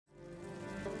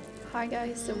Hi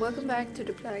guys, and welcome back to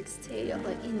the Plague's Tale,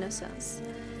 Innocence.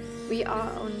 We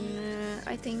are on,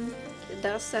 I think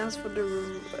that stands for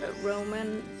the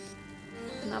Roman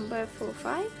number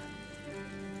 45?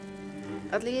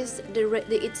 At least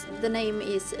the name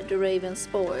is The Raven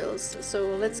Spoils,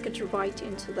 so let's get right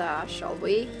into that, shall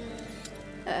we?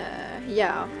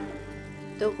 Yeah.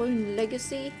 The Rune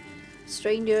Legacy,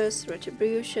 Strangers,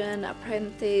 Retribution,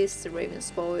 Apprentice, The Raven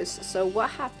Spoils. So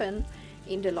what happened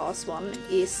in the last one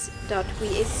is that we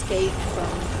escaped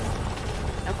from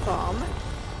a farm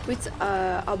with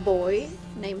a boy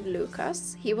named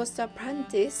Lucas. He was the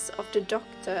apprentice of the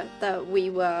doctor that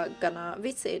we were gonna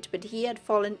visit, but he had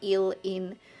fallen ill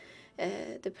in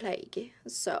the plague.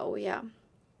 So yeah,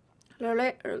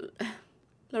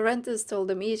 Laurentus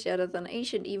told Amicia that an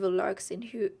ancient evil lurks in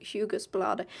Hugo's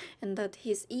blood and that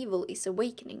his evil is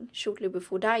awakening. Shortly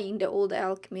before dying, the old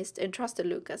alchemist entrusted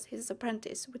Lucas, his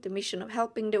apprentice, with the mission of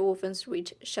helping the orphans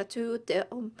reach Chateau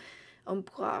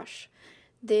d'Ombrage.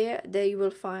 There they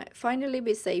will finally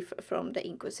be safe from the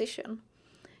Inquisition.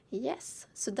 Yes,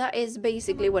 so that is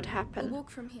basically what happened. We'll walk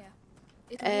from here.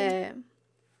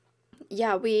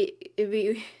 Yeah, we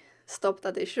stopped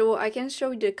at the shore. I can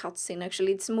show you the cutscene.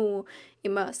 Actually, it's more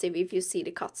immersive if you see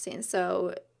the cutscene.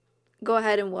 So go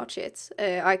ahead and watch it.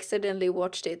 I accidentally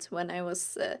watched it when I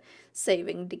was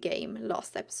saving the game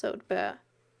last episode, but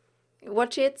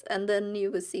watch it and then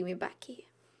you will see me back here.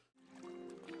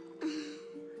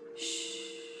 Shh.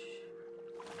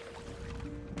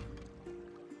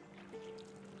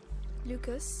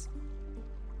 Lucas?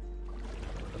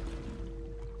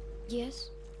 Yes?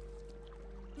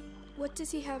 What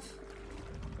does he have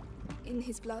in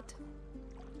his blood?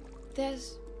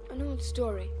 There's an old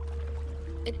story.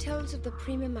 It tells of the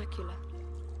Prima Macula.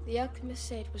 The alchemists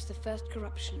say it was the first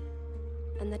corruption,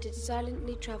 and that it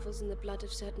silently travels in the blood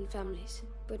of certain families.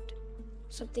 But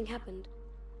something happened.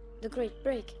 The Great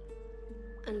Break.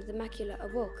 And the macula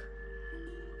awoke.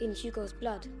 In Hugo's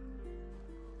blood.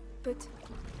 But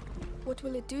what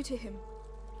will it do to him?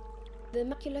 The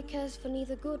macula cares for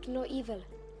neither good nor evil.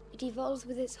 It evolves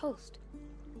with its host.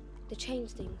 They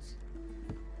change things.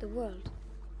 The world.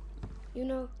 You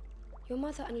know, your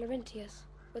mother and Laurentius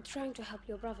were trying to help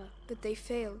your brother. But they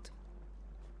failed.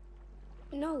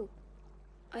 No.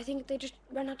 I think they just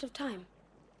ran out of time.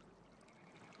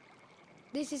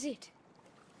 This is it.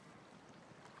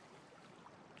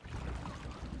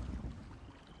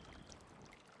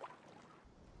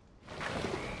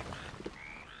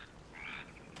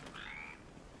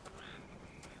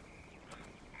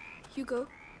 Hugo,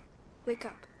 wake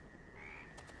up.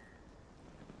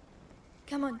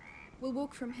 Come on, we'll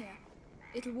walk from here.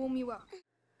 It'll warm you up.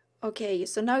 Okay,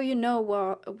 so now you know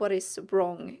what is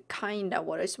wrong, kinda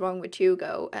what is wrong with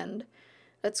Hugo, and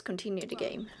let's continue the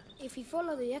game. If we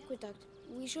follow the aqueduct,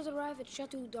 we should arrive at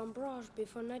Chateau d'Ombrage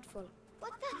before nightfall.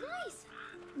 What's that noise?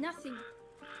 Nothing.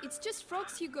 It's just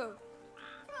frogs, Hugo.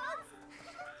 Frogs?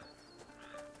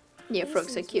 Yeah,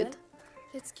 frogs are cute.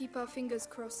 Let's keep our fingers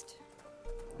crossed.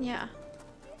 Yeah.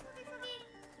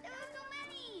 There are so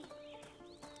many.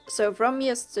 So from Aren't you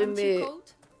yesterday,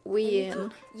 cold? we Yes.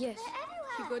 They're everywhere.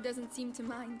 Hugo doesn't seem to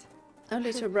mind. our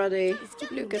little brother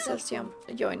Lucas has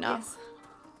joined us. Yes.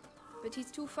 But he's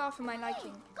too far for my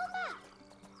liking. Come back.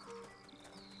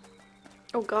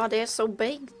 Oh god, they're so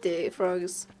big, the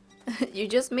frogs. You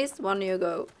just missed one,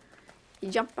 Hugo. He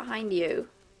jumped behind you.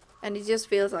 And it just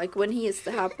feels like when he is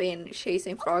happy and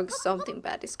chasing frogs, something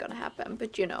bad is gonna happen.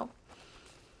 But you know.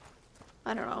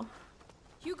 I don't know.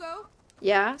 Hugo?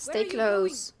 Yeah, Where stay are you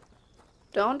close.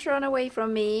 Don't run away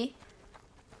from me.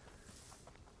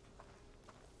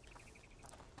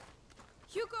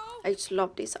 Hugo! I just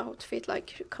love this outfit.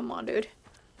 Like, come on, dude.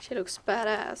 She looks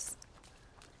badass.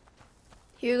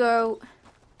 Hugo.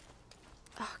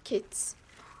 Oh, kids.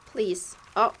 Please.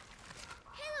 Oh,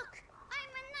 Hey, look. I'm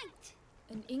a knight.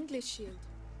 An English shield.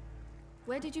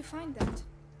 Where did you find that?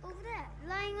 Over there,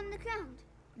 lying on the ground.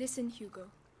 Listen, Hugo.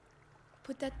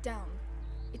 Put that down.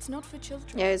 It's not for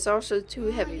children. yeah, it's also too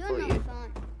heavy you're for not you.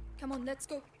 fun. Come on, let's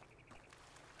go.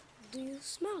 Do you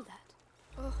smell that?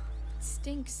 Oh, it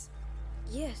stinks.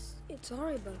 Yes, it's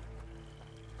horrible.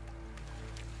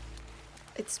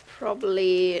 It's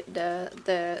probably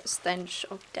the stench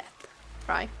of death,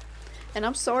 right? And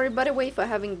I'm sorry, by the way, for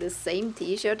having the same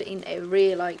t-shirt in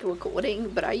every like recording,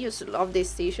 but I used to love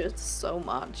this t-shirt so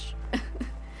much.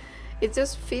 It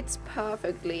just fits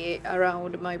perfectly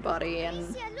around my body, and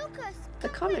Amicia, Lucas, the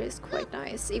come color quick, is quite look.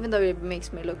 nice, even though it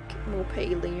makes me look more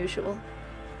pale than usual.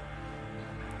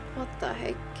 What the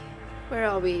heck? Where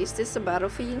are we? Is this a Oh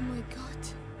battlefield? my god.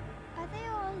 Are they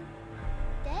all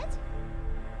dead?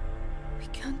 We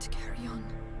can't carry on.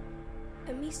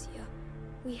 Amicia,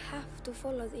 We have to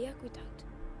follow the aqueduct.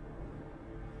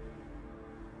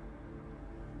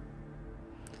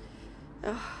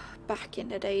 Back in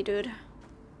the day, dude.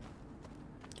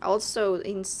 Also,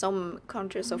 in some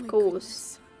countries, of my course,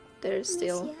 goodness. there's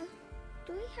still... Amicia,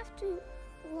 do we have to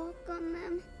walk on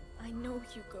them? I know,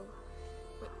 Hugo.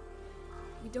 But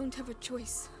we don't have a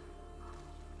choice.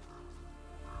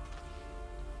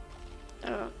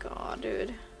 Oh god,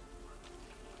 dude.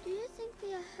 Do you think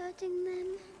we are hurting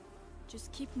them?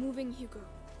 Just keep moving, Hugo.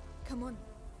 Come on.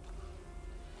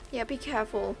 Yeah, be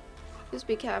careful. Just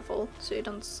be careful so you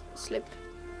don't slip.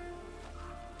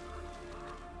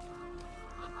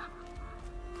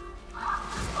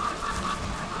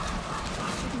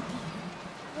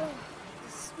 Oh,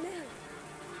 the smell.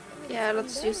 Yeah,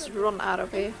 let's just run out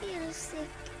of I here. feel sick.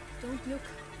 Don't look.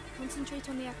 Concentrate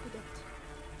on the aqueduct.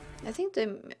 I think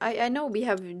I know we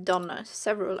have done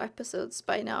several episodes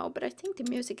by now, but I think the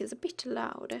music is a bit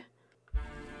loud.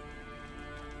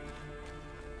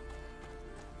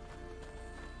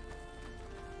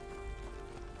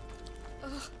 The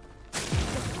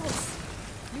force.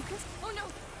 Lucas? Oh no!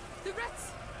 The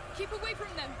rats! Keep away from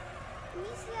them!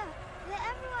 Amicia, they're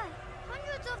everywhere.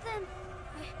 Hundreds of them.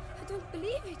 I don't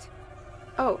believe it.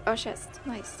 Oh, our chest.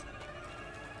 Nice.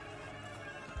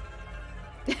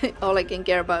 All I can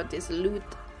care about is loot.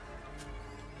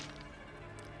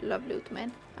 Love loot,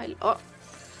 man. Oh.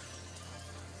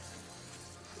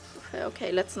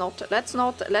 Okay, let's not.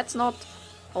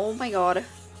 Oh my god.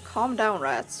 Calm down,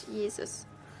 rats. Jesus.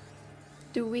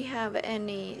 Do we have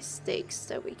any stakes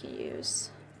that we can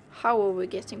use? How are we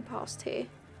getting past here?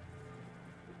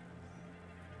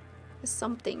 There's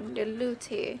something. The loot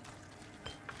here.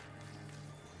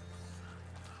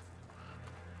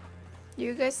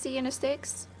 You guys see any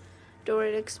sticks?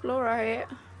 Dora the Explorer here.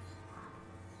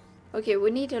 Okay,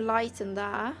 we need a light in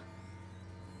there.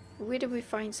 Where do we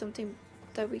find something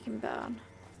that we can burn?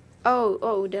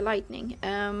 Oh, the lightning.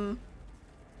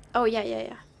 Oh,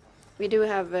 yeah. We do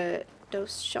have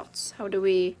those shots. How do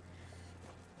we...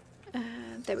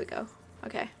 there we go.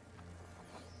 Okay.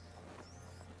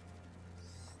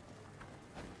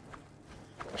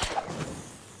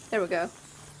 There we go.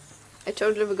 I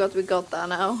totally forgot we got that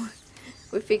now.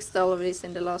 We fixed all of this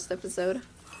in the last episode.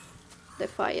 The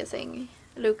fire thing.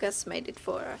 Lucas made it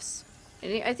for us.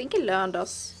 And I think he learned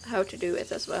us how to do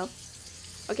it as well.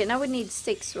 Okay, now we need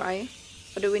sticks, right?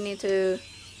 Or do we need to...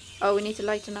 Oh, we need to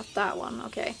lighten up that one.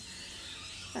 Okay.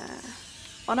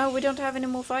 Oh no, we don't have any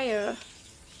more fire.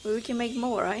 We can make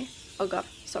more, right? Oh god,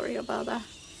 sorry about that.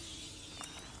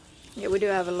 Yeah, we do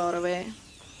have a lot of it.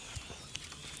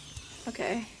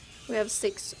 Okay, we have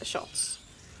 6 shots.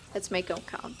 Let's make them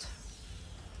count.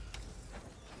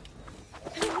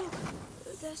 Look,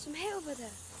 there's some hair over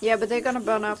there. Yeah, but they're gonna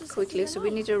burn up quickly, so we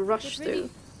need to rush through.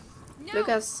 No!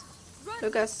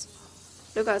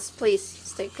 Lucas, please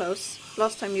stay close.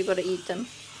 Last time you got eaten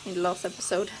in the last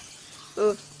episode.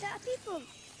 Ooh. There are people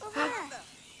over there.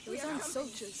 Those aren't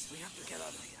soldiers. We have to get out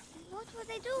of here. What were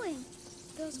they doing?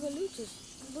 Those were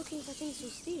looters, looking for things to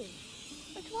steal.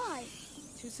 But why?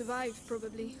 To survive,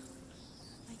 probably.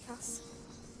 Like us.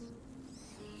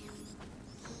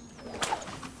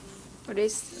 What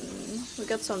is... we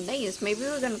got some names. Maybe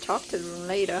we're gonna talk to them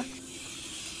later.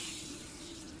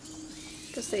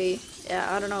 Because they...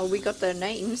 yeah, I don't know. We got their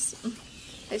names.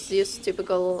 It's just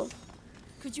typical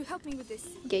Could you help me with this?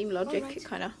 game logic, Alright.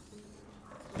 kinda.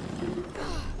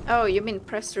 Oh, you mean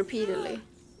pressed repeatedly?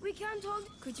 We can't hold...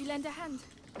 Could you lend a hand?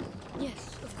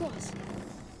 Yes, of course.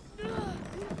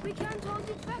 We can't hold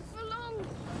it back for long.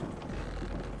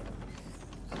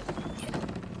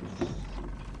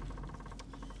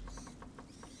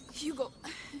 Hugo,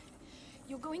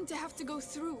 you're going to have to go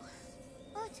through.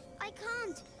 But I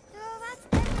can't. There are rats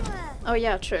everywhere. Oh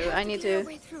yeah, true. I need Get our to...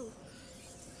 way through.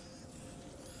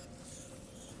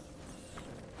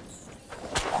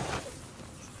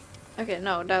 Okay,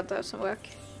 no, that doesn't work.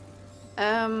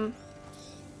 We'll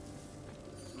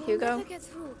Hugo? never get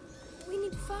through. We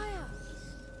need fire.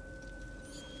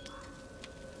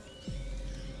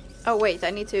 Oh wait, I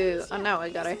need to... oh no, I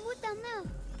got it. Some wood down there.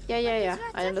 Yeah, There's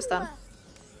rats I understand. everywhere.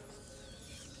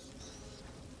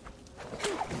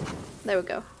 There we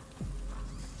go.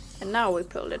 And now we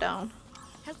pulled it down.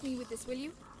 Help me with this, will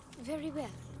you? Very well.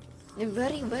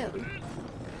 Very well.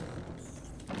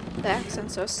 The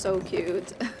accents are so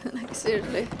cute. Like,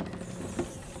 seriously.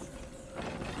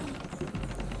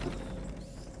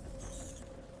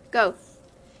 Go.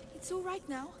 It's all right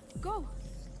now. Go.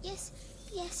 Yes.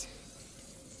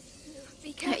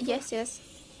 Be careful. Yes.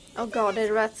 Oh god,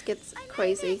 the rats get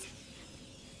crazy.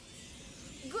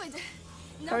 Good.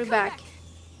 Now Hurry come back.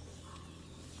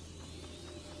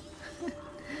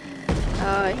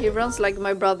 He runs like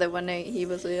my brother when he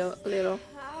was little.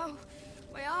 Ow!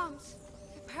 My arms!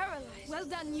 They're paralyzed. Well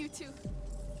done, you two.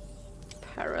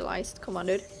 Paralyzed, come on,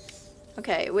 dude.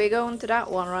 Okay, we're going to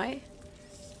that one, right?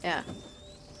 Yeah.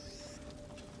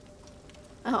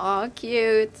 Oh,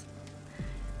 cute.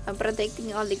 I'm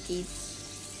protecting all the kids.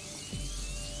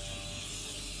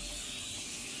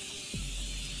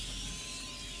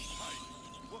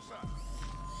 What's that?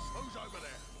 Who's over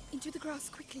there? Into the grass,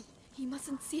 quickly. He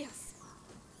mustn't see us.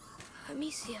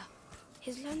 Amicia,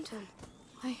 his lantern.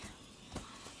 I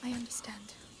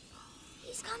understand.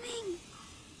 He's coming.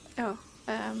 Oh,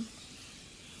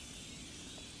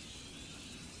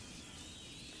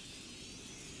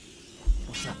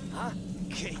 What's that? Huh?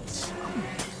 Kids.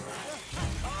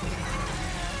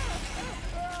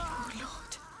 Oh,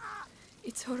 Lord.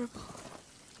 It's horrible.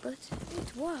 But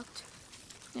it worked.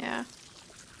 yeah.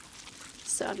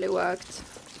 Sadly worked.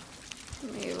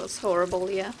 It was horrible,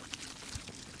 yeah.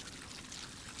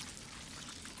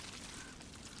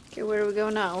 Okay, where do we go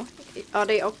now? Are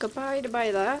they occupied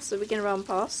by that, so we can run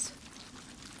past?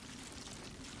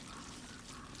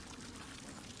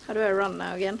 How do I run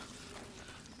now again?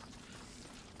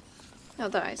 Oh,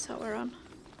 that is how I run.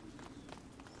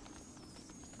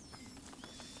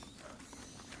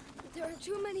 There are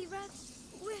too many rats.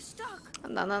 We're stuck.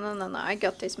 No, I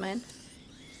got this, man.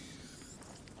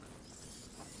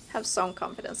 Have some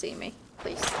confidence in me,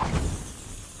 please.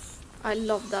 I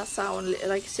love that sound,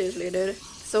 like seriously, dude.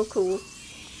 So cool.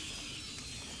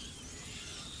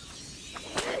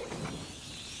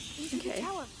 Into the Okay.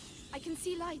 tower. I can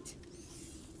see light.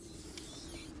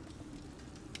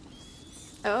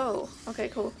 Oh, okay,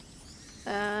 cool.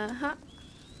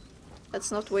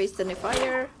 Let's not waste any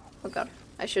fire. Oh god,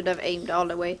 I should have aimed all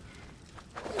the way.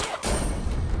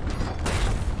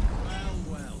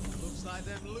 Well, looks like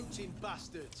them looting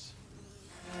bastards.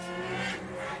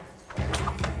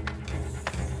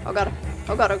 Oh god,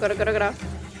 oh god, oh god, oh god, oh god.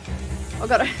 Oh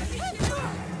god.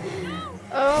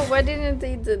 Oh, why didn't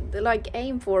they like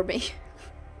aim for me?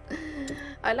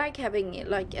 I like having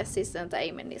like assistant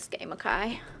aim in this game,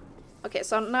 okay? Okay,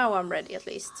 so now I'm ready at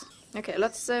least. Okay,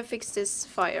 let's fix this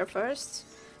fire first.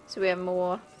 So we have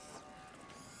more.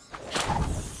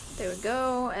 There we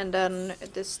go, and then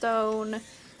the stone.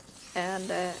 And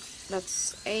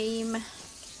let's aim.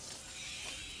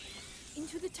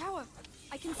 Into the tower.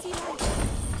 I can see light.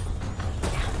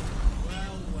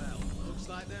 Well, looks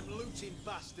like them looting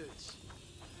bastards.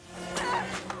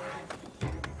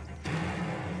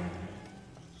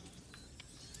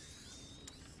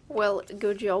 Well,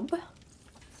 good job.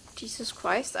 Jesus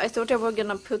Christ, I thought I were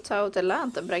gonna put out a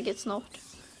lantern, but I guess not.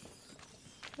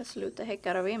 Let's loot the heck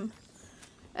out of him.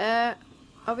 Are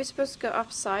we supposed to go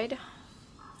upside?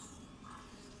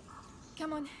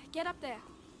 Come on, get up there.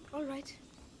 All right.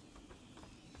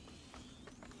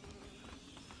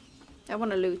 I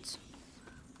wanna loot.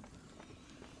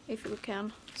 If we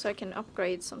can, so I can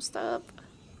upgrade some stuff.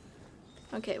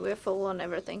 Okay, we're full on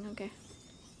everything, okay.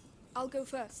 I'll go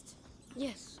first.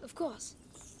 Yes, of course.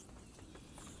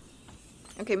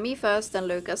 Okay, me first, then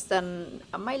Lucas, then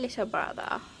my little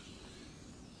brother.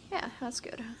 Yeah, that's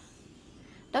good.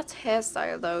 That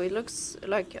hairstyle though, it looks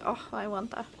like, oh, I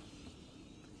want that.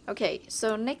 Okay,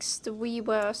 so next we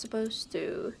were supposed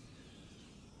to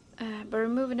by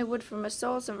removing the wood from her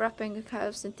stalls and wrapping the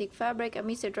calves in thick fabric,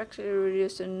 Amicia drastically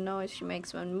reduces the noise she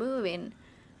makes when moving.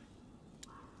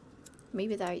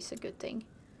 Maybe that is a good thing.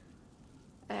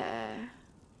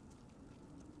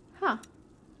 Huh.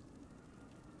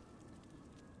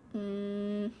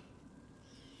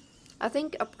 I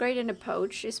think upgrading the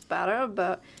pouch is better,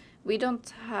 but we don't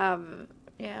have,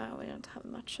 yeah, we don't have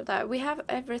much of that. We have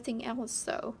everything else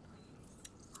though.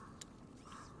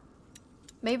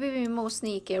 Maybe being more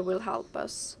sneakier will help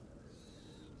us.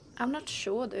 I'm not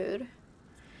sure, dude.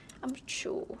 I'm not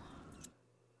sure.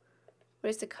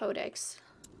 Where's the codex?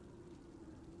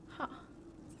 Huh.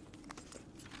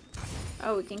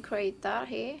 Oh, we can create that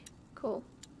here. Cool.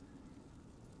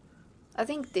 I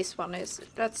think this one is...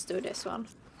 Let's do this one.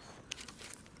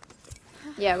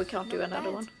 Yeah, we can't do Not another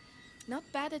bad. one. Not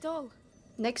bad at all.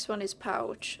 Next one is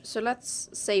pouch. So let's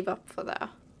save up for that.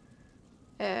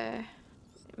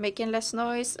 Making less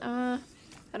noise. I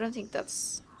don't think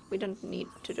that's... We don't need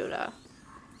to do that.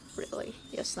 Really.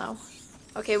 Just now.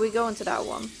 Okay, we go into that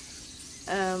one.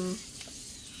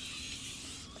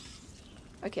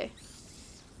 Okay.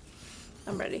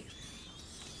 I'm ready.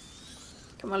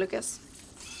 Come on, Lucas.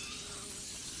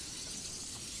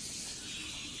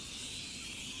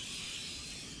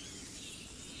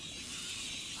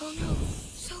 Oh no,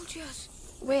 soldiers!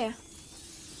 Where?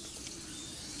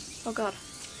 Oh god.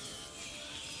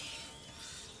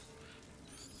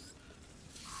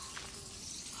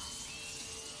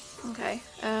 Okay,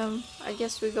 I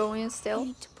guess we go in We still.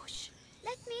 need to push.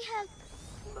 Let me help.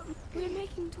 We're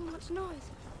making too much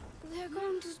noise. They're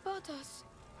going to spot us.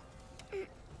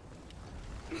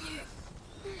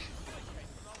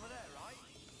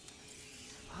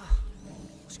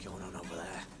 What's going on over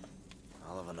there?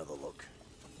 I'll have another look.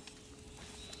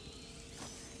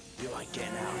 You ain't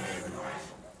getting out of here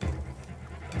alive.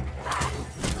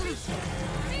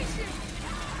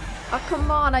 Oh, come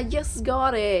on, I just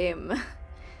got him.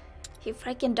 He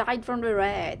freaking died from the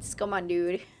rats. Come on,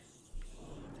 dude.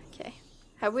 Okay.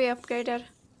 Have we upgraded?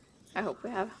 I hope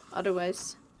we have.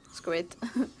 Otherwise, screw it.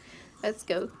 Let's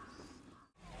go.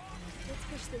 Let's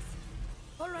push this.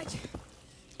 All right.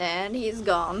 And he's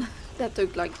gone. That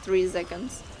took like 3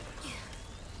 seconds.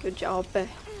 Good job.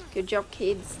 Good job,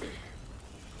 kids.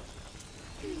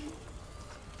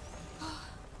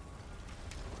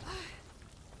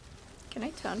 Can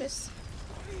I turn this?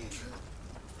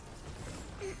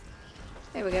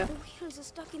 There we go. The wheels are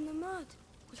stuck in the mud.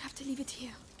 We'll have to leave it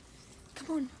here. Come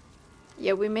on.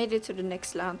 Yeah, we made it to the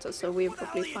next lantern, so we're What the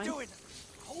hell probably are fine. you doing?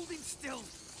 Hold him still.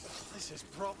 This is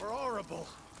proper horrible.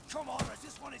 Come on, I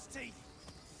just want his teeth.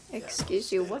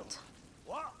 Excuse you, what?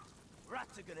 What?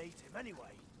 Rats are gonna eat him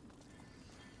anyway.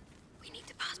 We need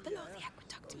to pass below the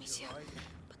aqueduct, Amicia.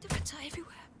 But the rats are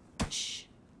everywhere. Shh.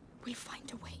 We'll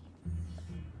find a way.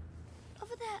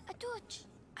 Over there, a torch.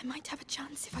 I might have a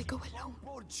chance if I go alone.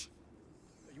 Budge.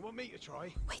 You want me to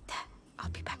try? Wait there. I'll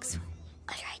be back soon.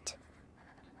 All right.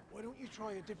 Why don't you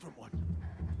try a different one?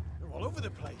 They're all over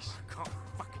the place. I can't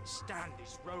fucking stand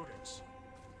these rodents.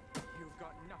 You've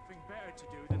got nothing better to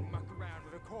do than muck around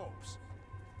with a corpse.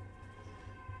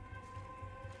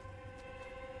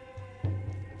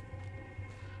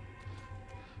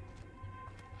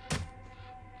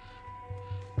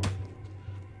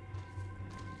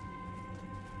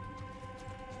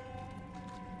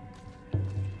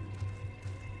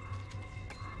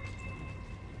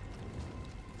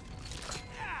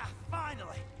 Ah,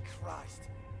 finally! Christ.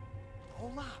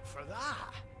 All that for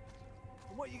that?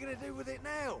 And what are you gonna do with it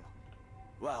now?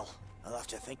 Well, I'll have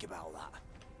to think about that.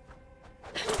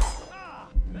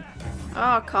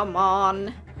 Oh, come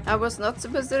on. I was not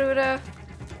supposed to do that.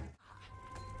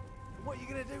 What are you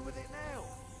gonna do with it now?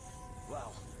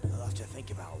 Well, I'll have to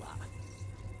think about that.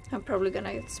 I'm probably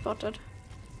gonna get spotted.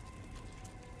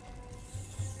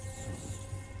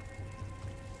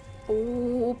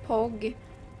 Oh, Pog.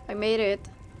 I made it.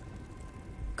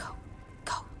 Go.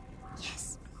 Go.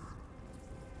 Yes.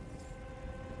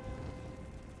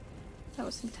 That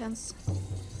was intense.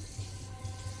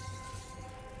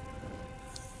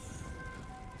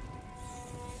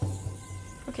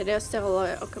 Okay, they're still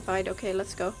occupied. Okay,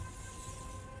 let's go.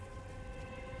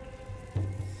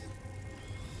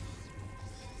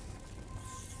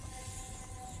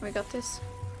 We got this.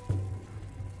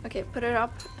 Okay, put it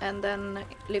up and then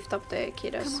lift up the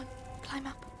kiddos. Come on. Climb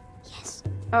up. Yes.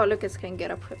 Oh, Lucas can get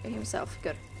up himself.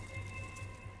 Good.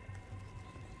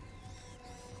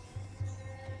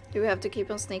 Do we have to keep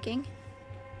on sneaking?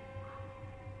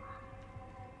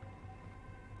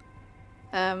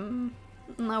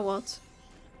 Now what?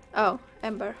 Oh,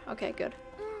 Ember. Okay, good.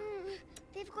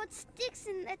 They've got sticks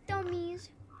in their dummies.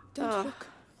 Don't Oh. look.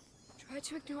 Try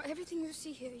to ignore everything you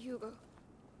see here, Hugo.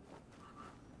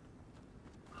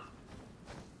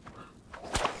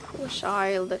 Poor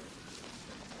child.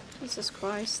 Jesus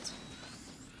Christ.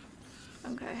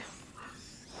 Okay.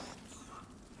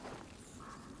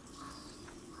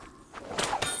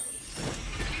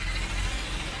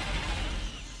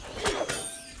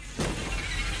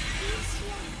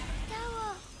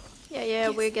 Tower. Yeah,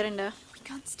 Yes. we're getting there. We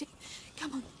can't stay.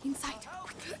 Come on, inside.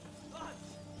 Quick.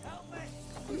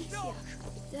 Amicia,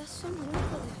 there's someone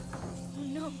over there. Oh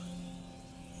no.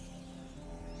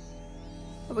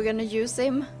 Are we gonna use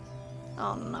him?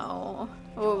 Oh no.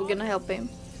 Oh, we're gonna help him.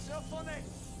 It's so funny.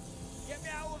 Get me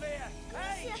out of here.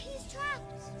 Hey! Yeah, he's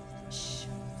trapped. Shh.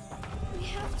 We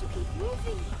have to keep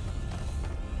moving.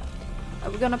 Are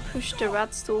we gonna push the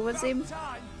rats towards him?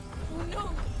 Time. Oh no.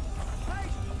 Hey!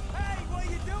 Hey! What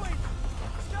are you doing?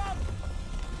 Stop!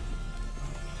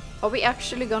 Are we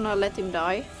actually gonna let him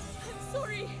die? I'm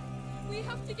sorry. We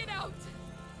have to get out.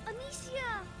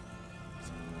 Amicia.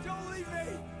 Don't leave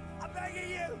me! I'm begging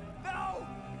you! No!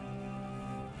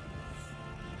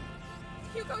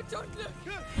 Hugo, don't look.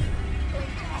 Come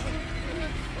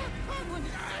on.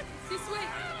 This way.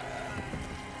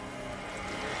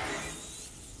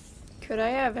 Could I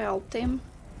have helped him?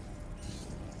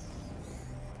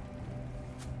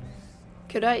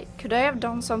 Could I have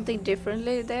done something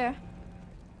differently there?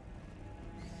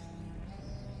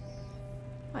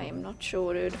 I am not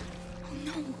sure, dude. Oh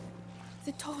no.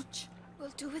 The torch. We'll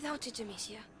do without it,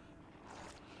 Amicia.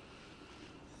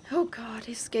 Oh god,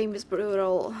 this game is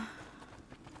brutal.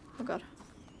 Oh god.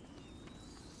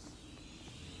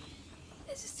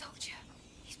 There's a soldier.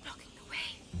 He's blocking the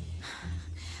way.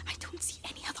 I don't see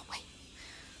any other way.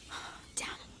 Damn.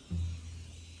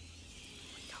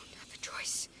 We don't have a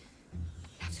choice.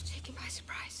 We'll have to take him by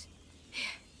surprise. Here,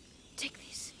 take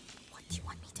these. What do you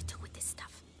want me to do with this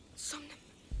stuff? Some them.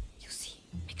 You see,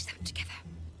 mix them together.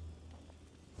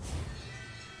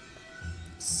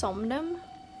 Somnum?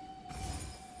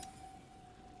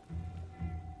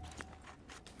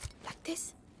 Like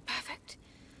this? Perfect.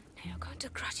 Now you're going to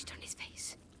crush it on his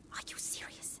face. Are you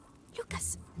serious?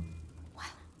 Lucas? Well,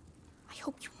 I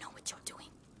hope you know what you're doing.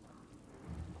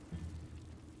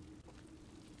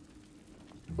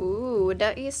 Ooh,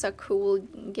 that is a cool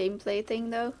gameplay thing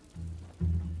though.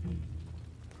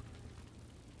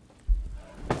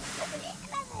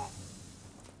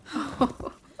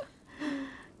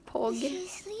 Pog. Is he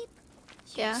asleep?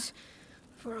 Yeah. Yes,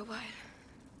 for a while.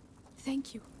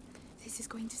 Thank you. This is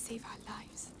going to save our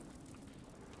lives.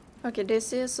 Okay,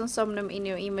 this is some somnum in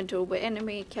your inventory. When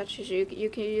enemy catches you, you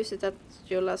can use it at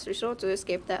your last resort to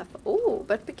escape death. Oh,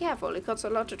 but be careful, it costs a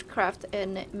lot to craft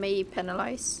and may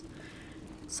penalize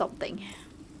something.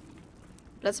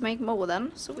 Let's make more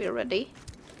then, so we're ready.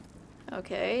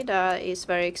 Okay, that is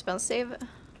very expensive.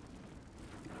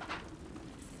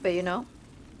 But you know.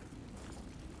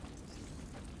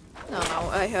 No,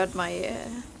 I heard my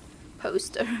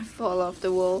poster fall off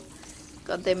the wall.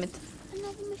 God damn it.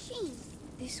 Another machine.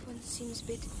 This one seems a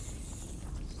bit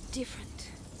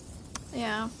different.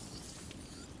 Yeah.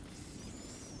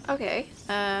 Okay.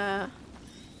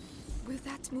 Will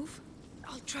that move?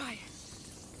 I'll try.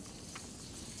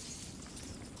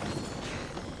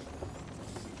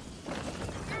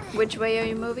 Which way are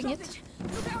you moving Drop it?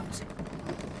 Look out!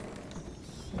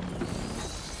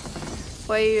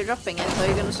 Why are you dropping it? Are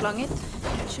you gonna slung it?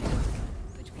 That should work,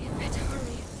 but we had better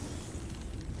hurry.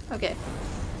 Okay.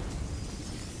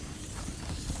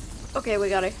 Okay, we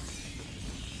got it.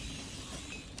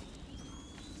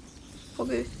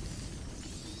 Okay.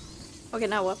 Okay,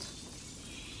 now what?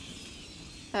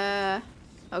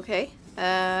 Okay.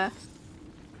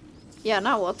 Yeah,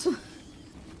 now what?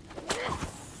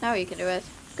 Now you can do it.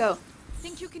 Go.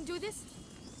 Think you can do this?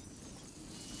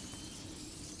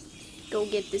 Go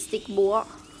get the stick, boy.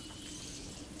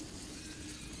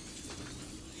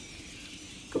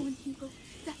 Go on, Hugo.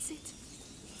 That's it.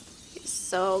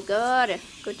 So good.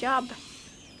 Good job.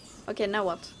 Okay, now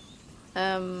what?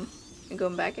 I'm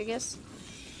going back, I guess.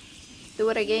 Do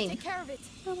it again. Take care of it.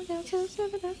 Oh my god, so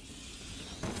stupid.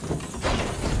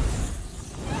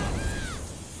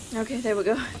 Okay, there we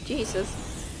go. Jesus.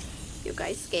 You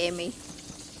guys scare me.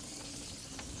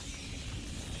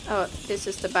 Oh, this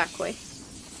is the back way.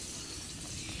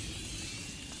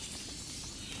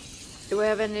 Do we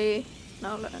have any...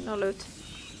 No loot.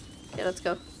 Okay, let's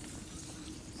go.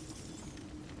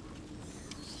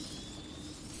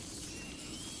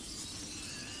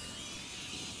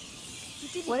 You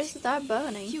did What it. is that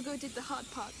burning? Hugo did the hard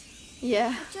part.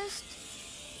 Yeah. I just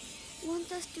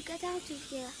want us to get out of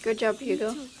here. Good job, Me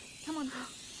Hugo. too. Come on,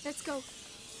 let's go.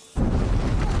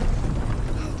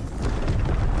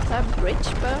 Is that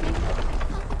bridge burning?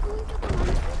 Are we going to go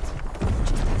under it?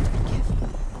 Just have to be careful.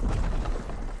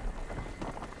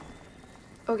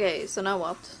 Okay, so now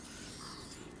what?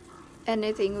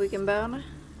 Anything we can burn?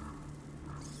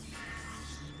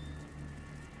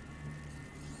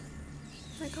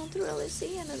 I can't really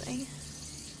see anything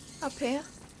up here.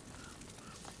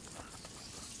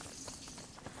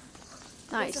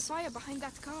 There's a Nice. fire behind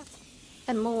that cart.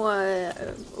 And more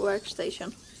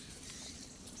workstation.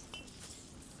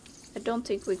 I don't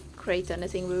think we create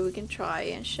anything, but we can try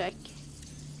and check.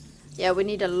 Yeah, we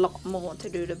need a lot more to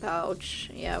do the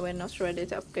pouch. Yeah, we're not ready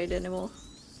to upgrade anymore.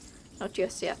 Not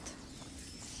just yet.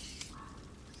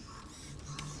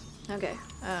 Okay,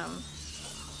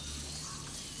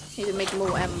 need to make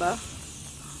more ember.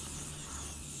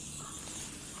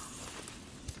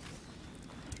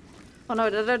 Oh no,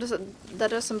 that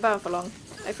doesn't burn for long.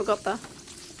 I forgot that.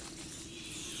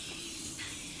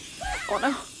 Oh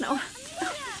no, no,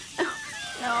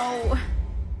 no.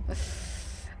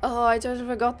 Oh, I just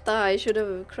forgot that. I should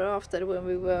have crafted when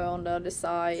we were on the other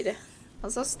side. I'm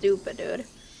so stupid, dude.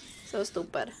 So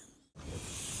stupid.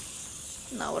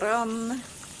 Now run.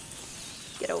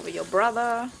 Get over your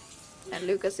brother. And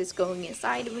Lucas is going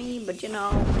inside me, but you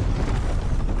know.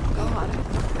 God.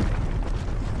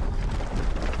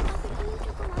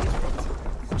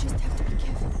 You just have to be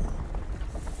careful.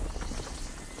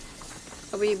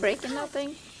 Are we breaking that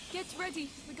thing? Get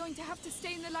ready. We're going to have to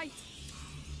stay in the light.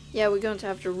 Yeah, we're going to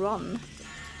have to run.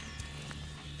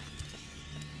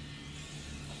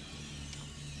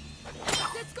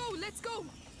 Let's go.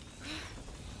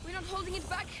 We're not holding it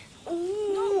back.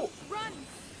 Ooh. No, run.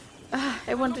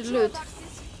 I wanted Not sure loot. about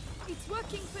this. It's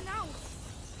working for now.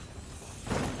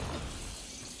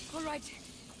 All right,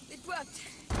 it worked.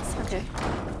 Okay.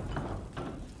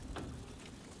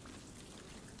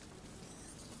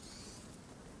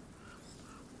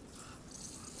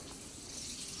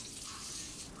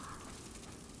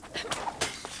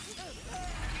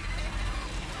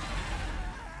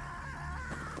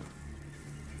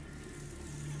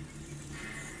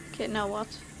 Okay, now what?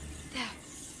 There,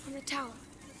 on the tower.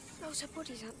 Those are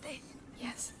bodies, aren't they?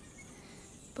 Yes,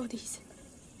 bodies.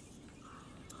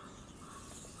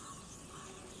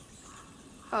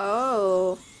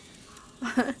 Oh.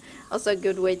 Also a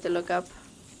good way to look up.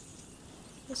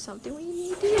 There's something we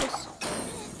need to use.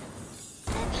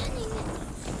 They're panning.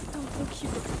 Don't look,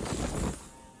 Hugo.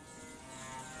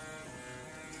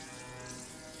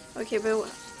 Okay, but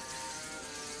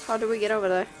how do we get over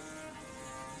there?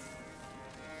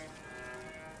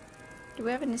 Do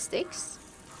we have any sticks?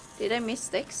 Did I miss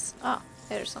sticks? Ah,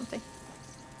 there's something.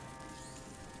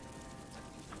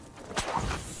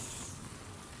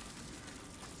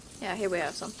 Yeah, here we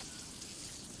have some.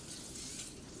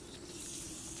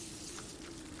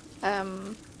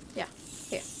 Yeah,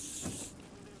 here.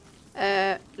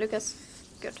 Lucas,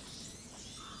 good.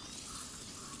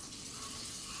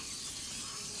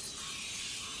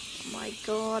 Oh my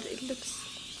god, it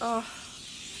looks... Oh.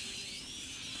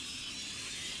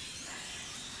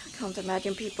 I can't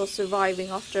imagine people surviving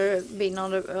after being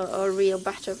on a real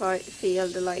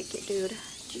battlefield like, dude,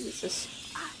 Jesus.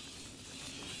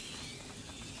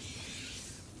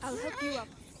 I'll help you up.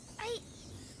 I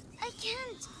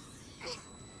can't.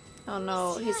 Oh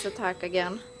no, his attack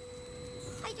again.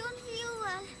 I don't feel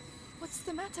well. What's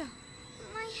the matter?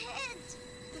 My head.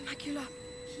 The macula.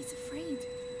 He's afraid.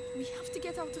 We have to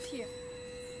get out of here.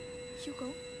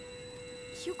 Hugo?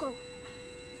 Hugo!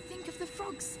 Think of the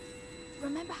frogs.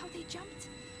 Remember how they jumped?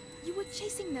 You were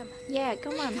chasing them. Yeah,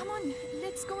 come on. Come on,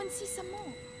 let's go and see some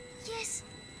more. Yes.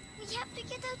 We have to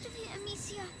get out of here,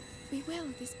 Amicia. We will.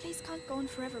 This place can't go on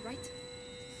forever, right?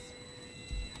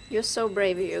 You're so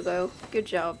brave, Hugo. Good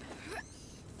job.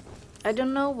 I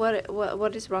don't know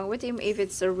what is wrong with him, if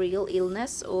it's a real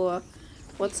illness or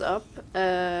what's up.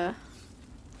 Yeah,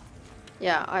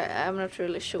 I'm not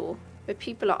really sure. But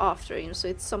people are after him, so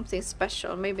it's something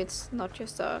special. Maybe it's not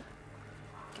just a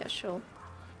casual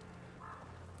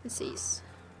disease.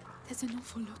 There's an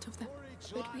awful lot of them.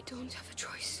 But we don't have a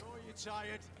choice. I know you're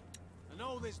tired. I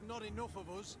know there's not enough of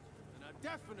us. And I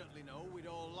definitely know we'd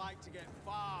all like to get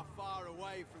far, far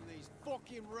away from these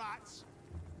fucking rats.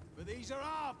 But these are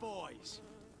our boys.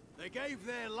 They gave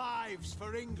their lives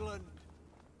for England.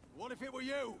 What if it were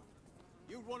you?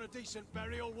 You'd want a decent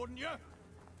burial, wouldn't you?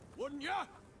 Wouldn't you?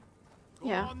 Go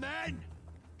Yeah. on then.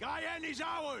 Guyenne is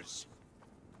ours.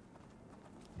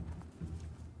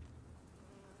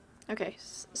 Okay,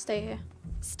 stay here.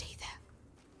 Stay there.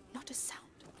 Not a sound.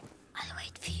 I'll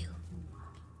wait for you.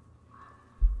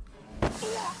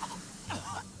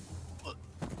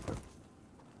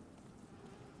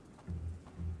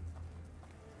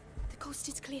 The coast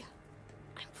is clear.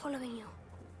 I'm following you.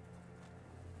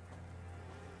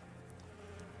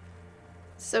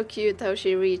 So cute how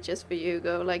she reaches for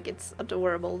Hugo, like it's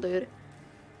adorable, dude.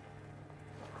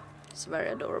 It's very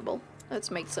adorable. Let's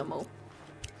make some more.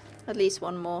 At least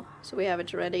one more, so we have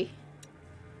it ready.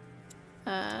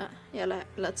 Yeah,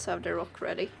 let's have the rock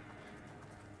ready.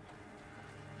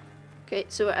 Okay,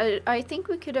 so I think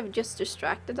we could have just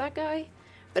distracted that guy,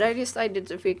 but I decided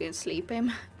to freaking sleep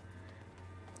him.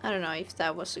 I don't know if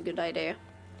that was a good idea.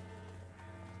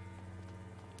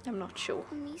 I'm not sure.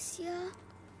 Amicia,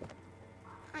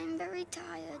 I'm very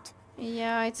tired.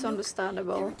 Yeah, it's Look, There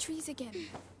understandable. are trees again.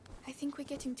 I think we're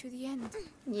getting to the end.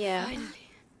 Yeah. Finally.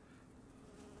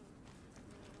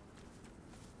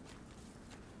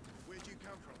 Where'd you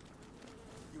come from?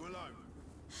 You alone?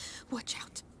 Watch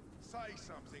out. Say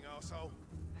something, arsehole.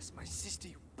 That's my sister,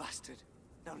 you bastard.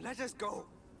 Now let us go.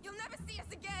 You'll never see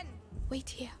us again. Wait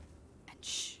here. And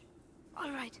shh.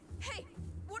 All right. Hey,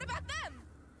 what about them?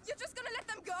 You're just gonna let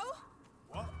them go?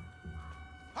 What?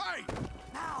 Hey!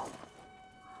 Now!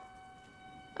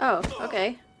 Oh,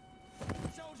 okay.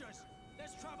 Soldiers,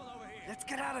 let's travel over here. Let's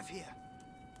get out of here.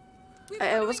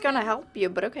 I was gonna help you,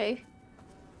 but okay.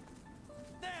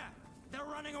 There! They're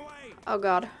running away! Oh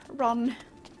god, run.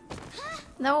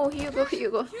 No, Hugo.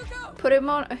 Hugo! Put him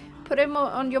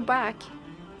on your back.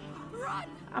 Run!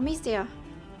 Amicia.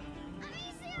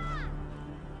 Amicia!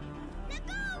 Let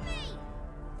go of me!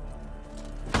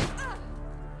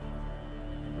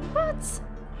 What?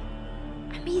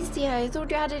 Amicia, I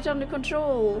thought you had it under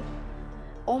control.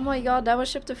 Oh my god, that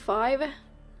was chapter 5.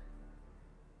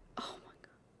 Oh my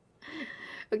god.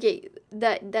 Okay,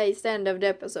 that is the end of the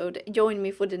episode. Join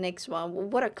me for the next one.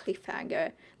 What a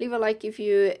cliffhanger. Leave a like if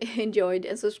you enjoyed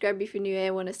and subscribe if you're new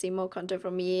and want to see more content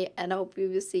from me. And I hope we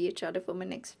will see each other for my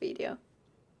next video.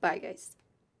 Bye guys.